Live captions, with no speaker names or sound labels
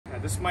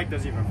this mic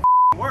doesn't even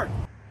work.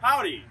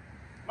 Howdy,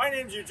 my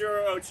name's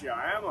Yujiro Ochiai.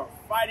 I am a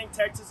fighting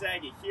Texas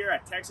Aggie here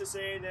at Texas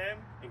A&M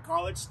in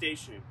College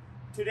Station.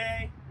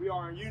 Today, we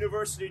are on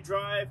University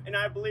Drive, and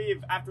I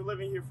believe after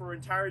living here for an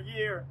entire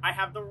year, I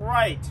have the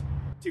right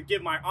to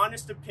give my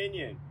honest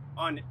opinion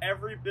on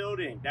every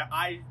building that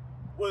I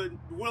was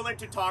willing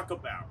to talk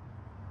about.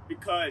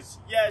 Because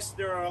yes,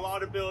 there are a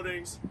lot of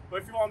buildings,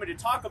 but if you want me to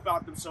talk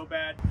about them so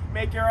bad,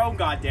 make your own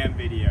goddamn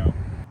video.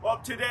 Well,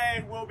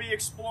 today we'll be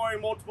exploring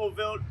multiple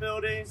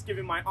buildings,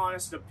 giving my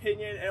honest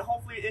opinion, and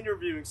hopefully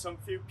interviewing some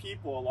few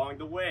people along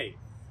the way.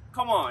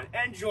 Come on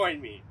and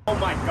join me. Oh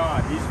my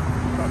god, these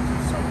trucks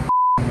are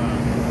so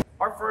loud.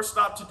 Our first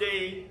stop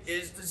today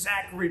is the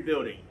Zachary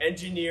Building.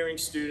 Engineering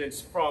students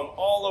from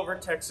all over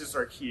Texas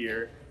are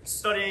here,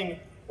 studying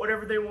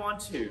whatever they want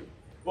to.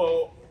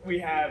 Well, we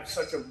have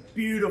such a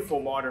beautiful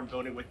modern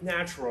building with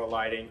natural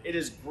lighting. It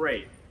is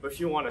great. But if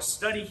you want to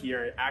study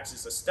here and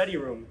access a study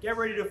room, get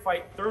ready to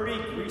fight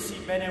 30 greasy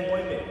men and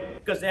women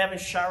because they haven't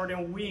showered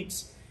in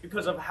weeks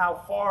because of how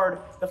hard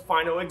the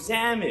final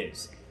exam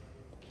is.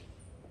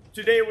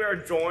 Today we are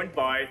joined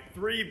by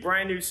 3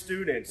 brand new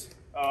students.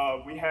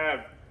 We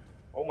have,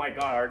 oh my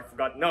god, I already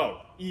forgot.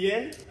 No,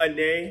 Ian,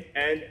 Anae,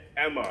 and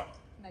Emma.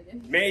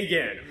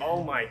 Megan.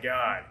 Oh my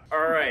god.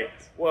 All right.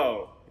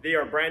 Well, they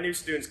are brand new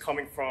students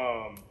coming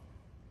from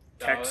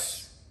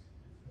Texas.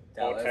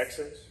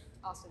 Texas?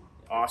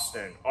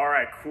 Austin. All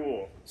right,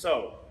 cool.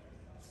 So,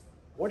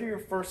 what are your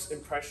first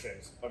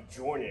impressions of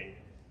joining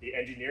the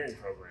engineering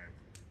program?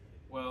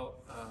 Well,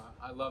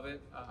 I love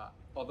it.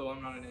 Although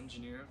I'm not an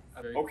engineer.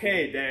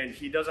 Okay, then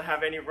he doesn't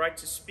have any right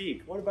to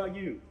speak. What about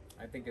you?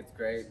 I think it's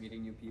great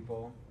meeting new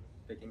people,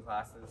 taking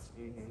classes.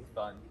 It's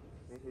fun.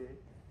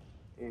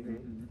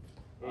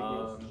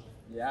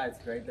 Yeah,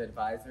 it's great. The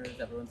advisors,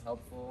 everyone's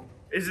helpful.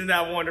 Isn't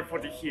that wonderful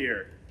to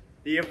hear?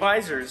 The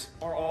advisors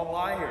are all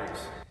liars.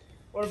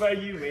 What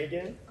about you,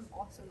 Megan? I'm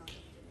also not an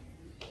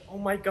engineer. Oh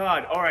my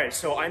god. All right,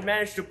 so I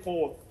managed to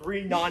pull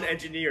 3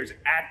 non-engineers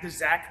at the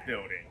Zach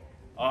Building.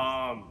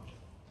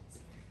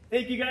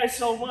 Thank you guys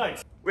so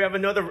much. We have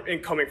another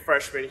incoming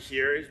freshman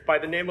here by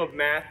the name of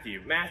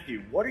Matthew.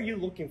 Matthew, what are you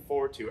looking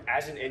forward to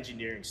as an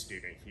engineering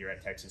student here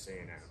at Texas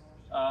A&M?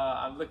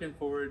 I'm looking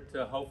forward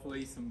to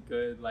hopefully some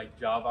good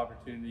job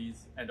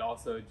opportunities and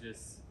also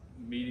just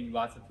meeting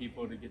lots of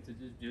people to get to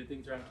just do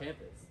things around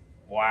campus.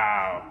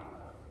 Wow,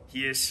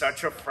 he is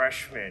such a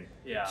freshman.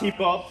 Yeah.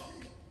 Keep up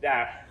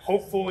that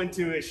hopeful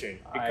intuition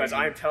because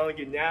I'm telling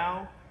you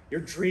now,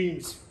 your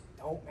dreams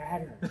don't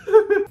matter.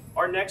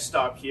 Our next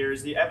stop here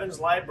is the Evans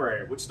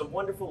Library, which the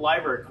wonderful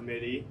library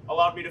committee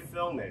allowed me to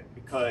film it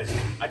because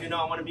I do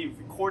not want to be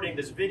recording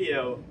this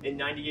video in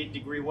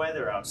 98-degree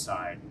weather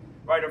outside.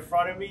 Right in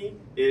front of me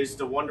is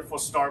the wonderful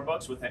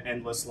Starbucks with an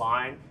endless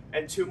line,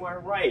 and to my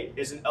right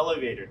is an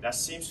elevator that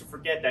seems to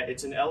forget that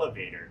it's an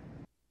elevator.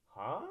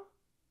 Huh?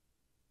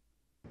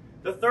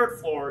 The 3rd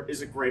floor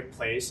is a great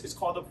place. It's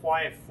called the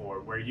quiet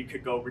floor, where you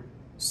could go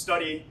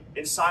study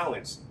in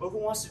silence. But who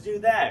wants to do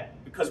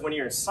that? Because when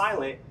you're in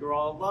silent, you're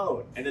all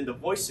alone, and then the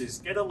voices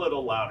get a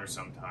little louder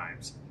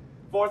sometimes.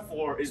 4th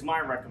floor is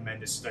my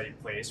recommended study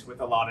place with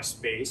a lot of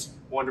space,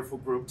 wonderful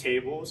group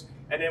tables,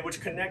 and then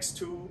which connects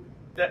to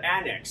the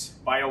annex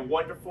by a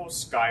wonderful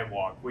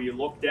skywalk where you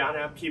look down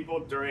at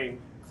people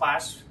during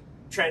class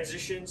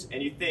transitions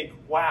and you think,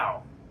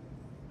 wow,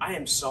 I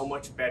am so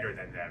much better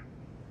than them.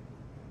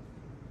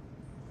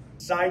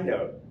 Side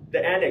note, the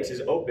annex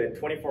is open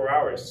 24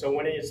 hours, so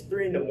when it is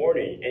 3 in the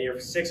morning and you're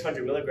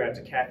 600 milligrams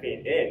of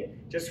caffeine in,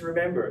 just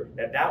remember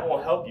that that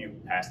will help you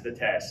pass the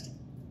test.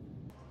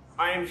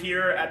 I am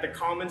here at the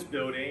Commons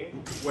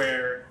building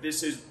where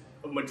this is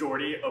a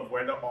majority of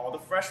where all the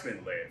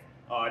freshmen live.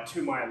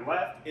 To my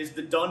left is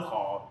the Dunn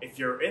Hall. If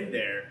you're in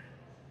there,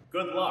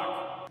 good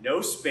luck. No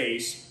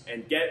space,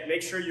 and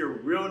make sure you're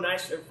real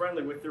nice and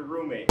friendly with your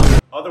roommate.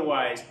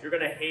 Otherwise, you're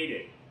gonna hate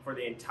it for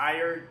the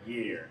entire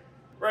year.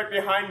 Right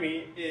behind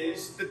me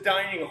is the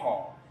dining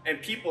hall. And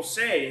people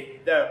say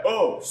that,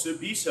 oh,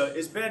 Subisa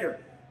is better.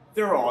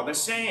 They're all the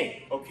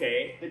same,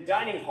 okay? The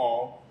dining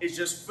hall is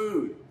just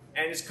food,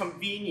 and it's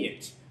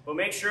convenient. But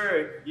make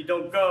sure you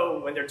don't go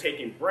when they're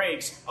taking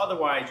breaks,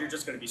 otherwise you're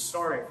just going to be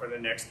starving for the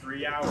next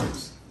 3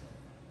 hours.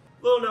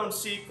 Little known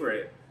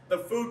secret, the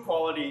food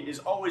quality is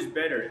always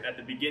better at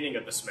the beginning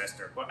of the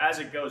semester, but as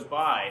it goes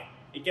by,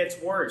 it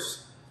gets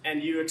worse,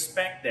 and you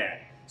expect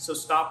that, so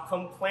stop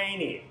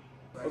complaining.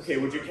 Okay,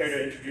 would you care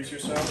to introduce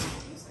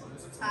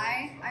yourself?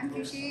 Hi, I'm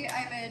Kushi.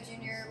 I'm a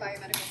junior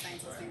biomedical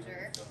sciences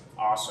major.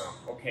 Awesome.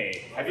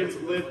 Okay, have you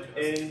lived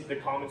in the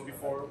Commons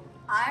before?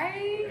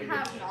 I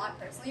have not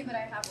personally, but I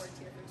have worked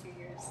here for 2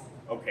 years.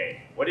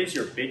 Okay, what is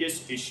your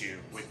biggest issue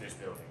with this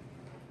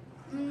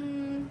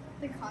building?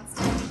 The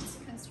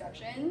constant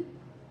construction.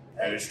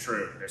 That is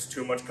true. There's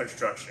too much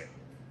construction,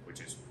 which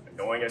is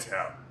annoying as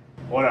hell.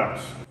 What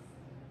else?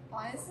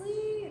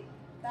 Honestly,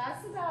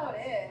 that's about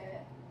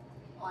it.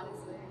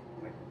 Honestly.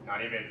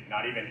 Not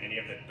even any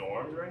of the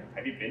dorms, right?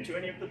 Have you been to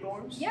any of the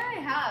dorms? Yeah, I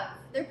have.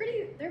 They're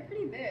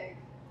pretty big.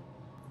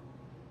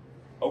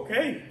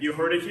 Okay, you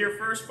heard it here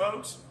first,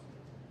 folks.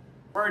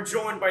 We're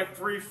joined by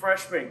 3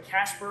 freshmen,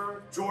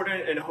 Casper,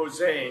 Jordan, and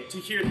Jose, to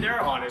hear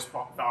their honest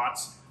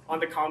thoughts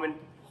on the Common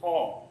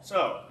Hall.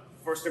 So,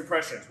 first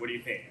impressions, what do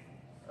you think?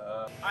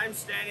 I'm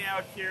standing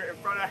out here in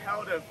front of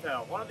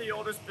Heldenfeld, one of the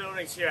oldest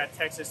buildings here at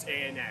Texas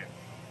A&M.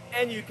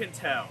 And you can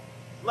tell,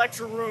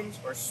 lecture rooms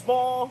are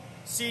small,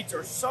 seats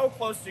are so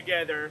close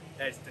together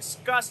that it's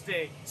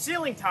disgusting.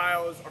 Ceiling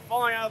tiles are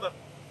falling out of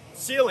the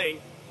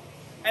ceiling,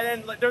 and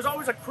then there's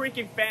always a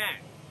creaking fan.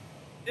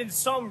 In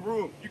some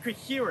room, you could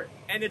hear it,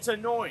 and it's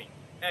annoying.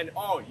 And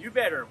oh, you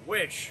better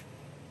wish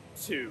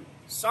to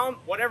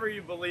whatever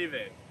you believe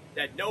in,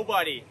 that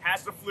nobody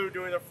has the flu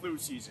during the flu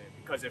season.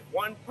 Because if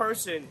one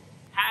person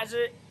has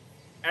it,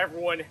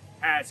 everyone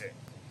has it.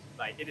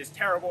 Like, it is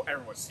terrible.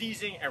 Everyone's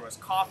sneezing, everyone's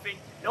coughing.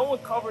 No one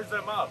covers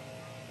them up.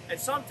 And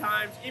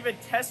sometimes even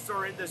tests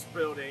are in this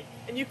building,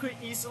 and you could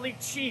easily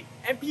cheat.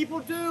 And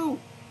people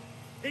do.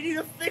 They need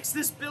to fix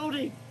this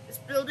building. This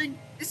building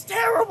is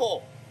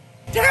terrible.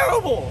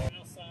 Terrible.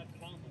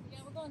 Yeah,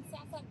 we're going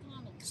Southside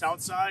Commons.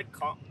 Southside?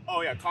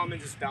 Oh yeah,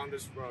 Commons is down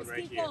this road. Let's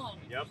right keep here. going.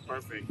 Yep,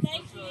 perfect.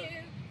 Thank you.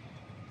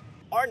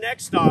 Our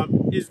next stop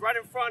is right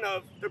in front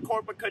of the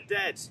Corporate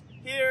Cadets.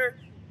 Here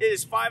it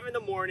is 5 in the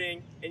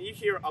morning and you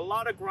hear a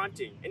lot of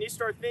grunting and you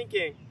start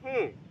thinking,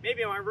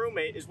 maybe my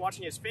roommate is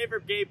watching his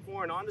favorite gay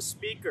porn on the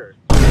speaker.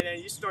 And then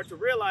you start to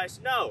realize,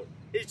 no,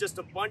 it's just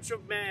a bunch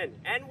of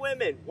men and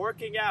women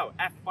working out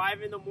at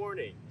 5 in the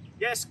morning.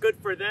 Yes, good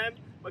for them,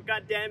 but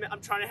goddamn it,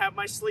 I'm trying to have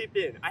my sleep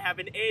in. I have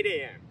an 8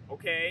 a.m.,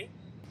 okay?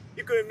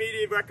 You could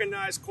immediately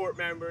recognize court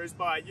members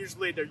by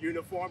usually their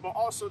uniform, but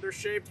also their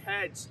shaved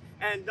heads.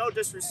 And no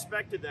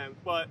disrespect to them,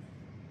 but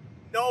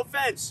no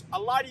offense, a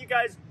lot of you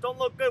guys don't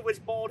look good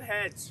with bald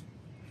heads.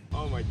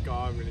 Oh my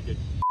god, I'm gonna get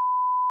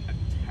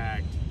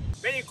attacked.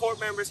 Many court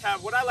members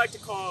have what I like to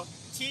call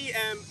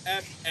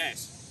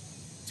TMFS.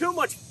 Too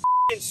much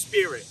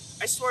spirit.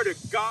 I swear to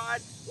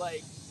God,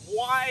 like,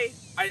 why?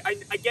 I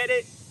get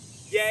it.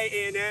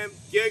 Yay, A&M,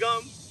 gig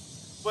 'em.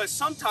 But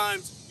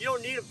sometimes you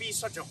don't need to be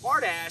such a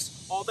hard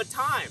ass all the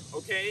time,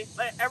 okay?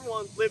 Let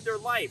everyone live their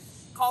life.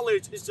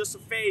 College is just a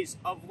phase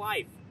of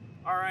life,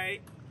 all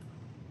right?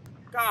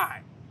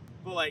 God.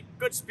 But like,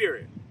 good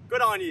spirit.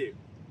 Good on you.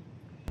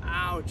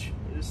 Ouch.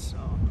 This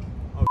oh,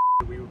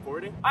 are we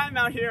recording? I'm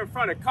out here in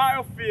front of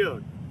Kyle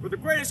Field, where the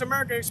greatest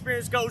American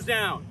experience goes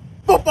down.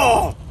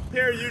 Football!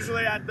 Here,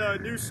 usually at the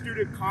new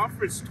student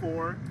conference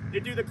tour,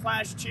 they do the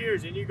class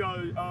cheers and you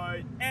go,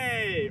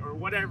 hey, or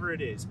whatever it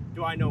is.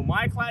 Do I know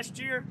my class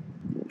cheer?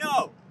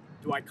 No.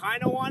 Do I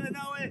kind of want to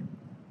know it?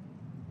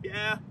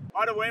 Yeah.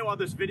 By the way, while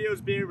this video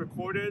is being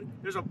recorded,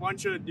 there's a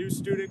bunch of new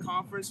student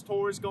conference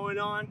tours going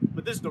on,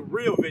 but this is the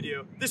real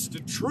video. This is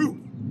the truth.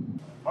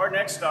 Our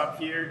next stop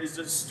here is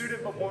the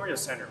Student Memorial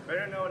Center,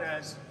 better known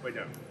as,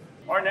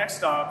 Our next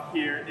stop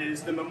here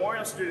is the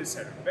Memorial Student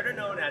Center, better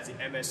known as the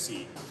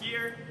MSC.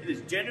 Here, it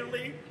is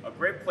generally a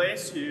great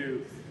place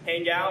to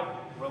hang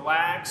out,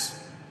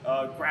 relax,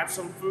 grab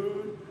some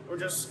food, or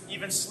just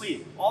even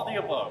sleep. All the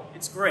above.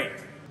 It's great.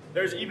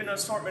 There's even an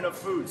assortment of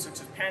foods such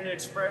as Panda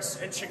Express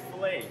and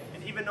Chick-fil-A,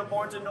 and even the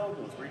Barnes &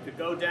 Nobles where you could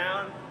go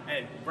down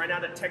and rent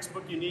out a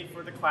textbook you need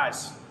for the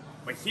class.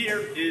 But here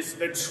is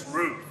the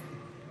truth.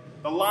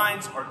 The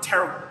lines are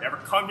terrible. Never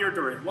come here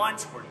during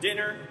lunch or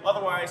dinner,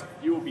 otherwise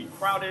you will be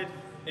crowded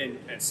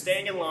and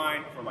staying in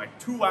line for like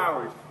 2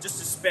 hours just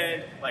to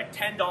spend like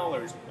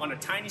 $10 on a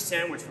tiny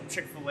sandwich from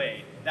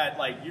Chick-fil-A that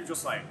like you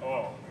just like,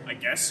 oh, I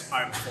guess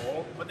I'm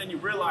full, but then you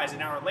realize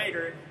an hour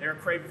later they're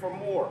craving for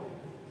more.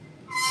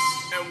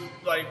 And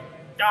like,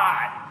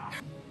 God.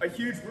 A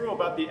huge rule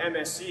about the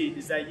MSC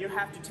is that you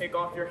have to take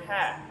off your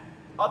hat.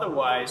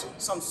 Otherwise,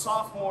 some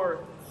sophomore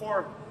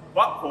core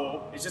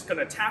butthole is just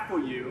gonna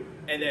tackle you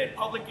and then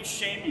publicly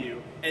shame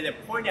you and then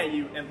point at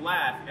you and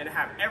laugh and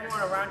have everyone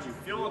around you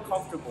feel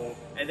uncomfortable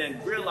and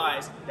then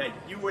realize that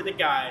you were the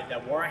guy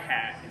that wore a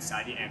hat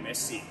inside the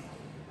MSC.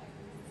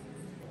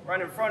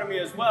 Right in front of me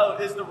as well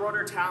is the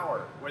Rotor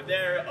Tower, where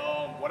there,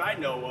 what I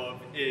know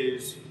of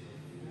is,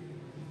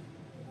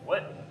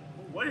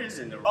 what is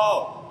in there?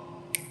 Oh,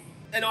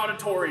 an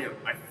auditorium.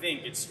 I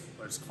think it's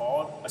what it's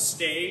called, a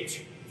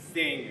stage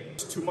thing.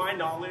 To my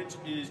knowledge,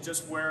 is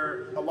just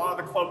where a lot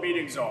of the club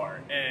meetings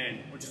are, and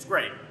which is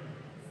great.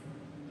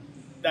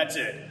 That's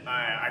it.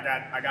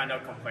 I got no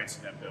complaints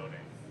in that building.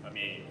 I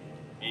mean,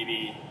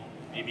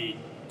 maybe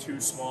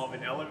too small of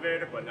an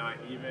elevator, but not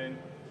even.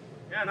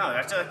 Yeah, no,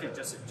 that's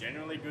just a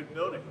genuinely good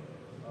building.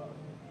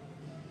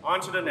 On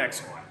to the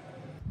next one.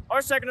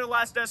 Our second to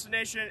last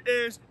destination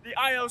is the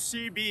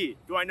ILCB.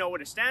 Do I know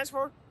what it stands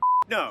for?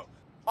 No.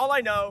 All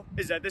I know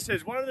is that this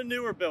is one of the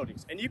newer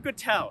buildings, and you could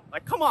tell,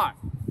 like, come on,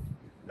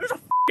 there's a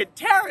fucking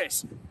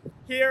terrace.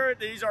 Here,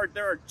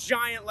 there are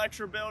giant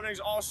lecture buildings,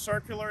 all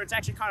circular. It's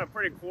actually kind of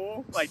pretty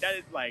cool. Like, that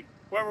is, like,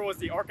 whoever was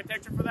the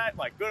architecture for that,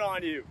 like, good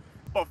on you.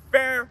 But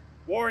fair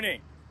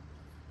warning,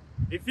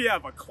 if you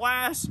have a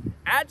class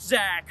at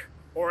Zach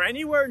or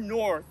anywhere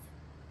north,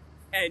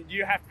 and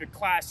you have to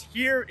class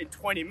here in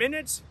 20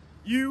 minutes,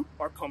 you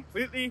are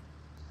completely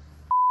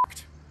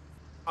f***ed.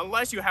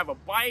 Unless you have a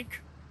bike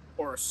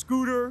or a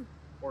scooter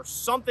or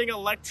something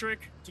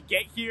electric to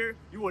get here,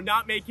 you will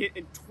not make it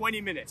in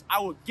 20 minutes. I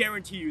will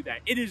guarantee you that.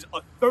 It is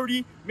a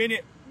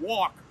 30-minute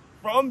walk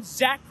from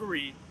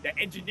Zachary, the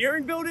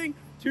engineering building,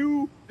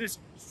 to this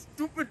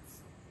stupid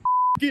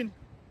f***ing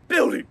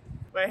building.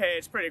 But hey,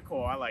 it's pretty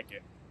cool. I like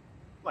it.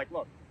 Like,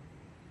 look.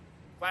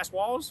 Glass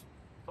walls?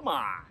 Come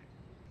on.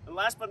 And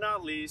last but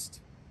not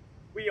least,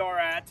 we are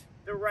at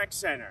the rec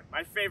center,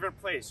 my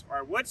favorite place, or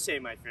I would say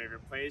my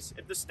favorite place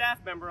if the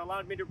staff member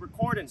allowed me to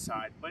record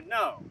inside, but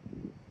no,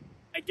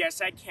 I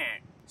guess I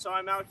can't. So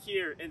I'm out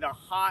here in the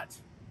hot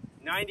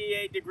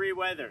 98-degree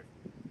weather.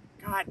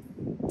 God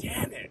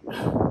damn it.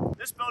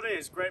 This building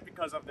is great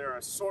because of their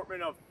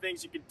assortment of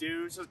things you could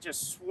do, such as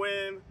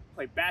swim,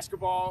 play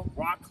basketball,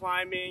 rock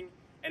climbing,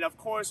 and of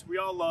course, we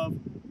all love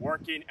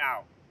working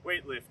out,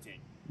 weightlifting.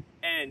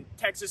 And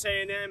Texas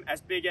A&M,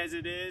 as big as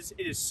it is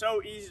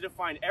so easy to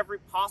find every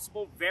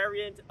possible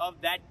variant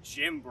of that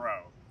gym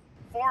bro.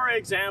 For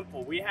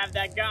example, we have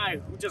that guy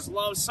who just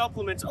loves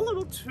supplements a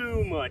little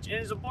too much and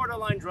is a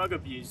borderline drug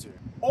abuser.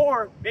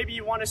 Or maybe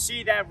you want to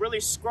see that really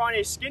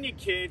scrawny, skinny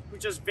kid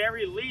who's just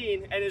very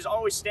lean and is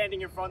always standing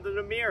in front of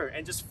the mirror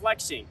and just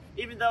flexing,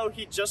 even though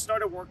he just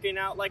started working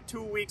out like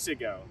 2 weeks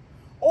ago.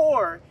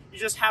 Or you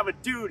just have a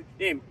dude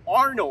named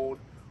Arnold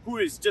who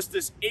is just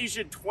this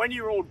Asian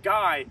 20-year-old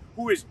guy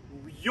who is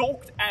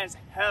yoked as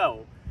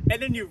hell.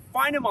 And then you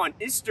find him on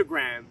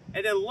Instagram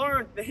and then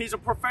learn that he's a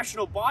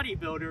professional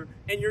bodybuilder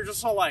and you're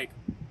just all like,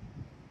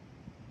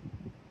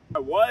 I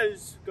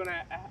was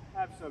gonna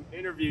have some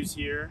interviews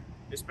here,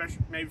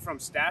 especially maybe from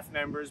staff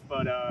members,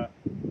 but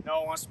no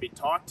one wants to be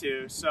talked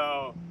to,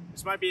 so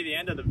this might be the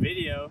end of the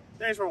video.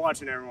 Thanks for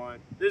watching, everyone.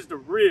 This is the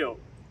real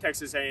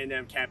Texas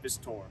A&M campus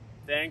tour.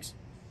 Thanks,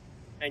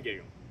 and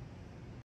giggle.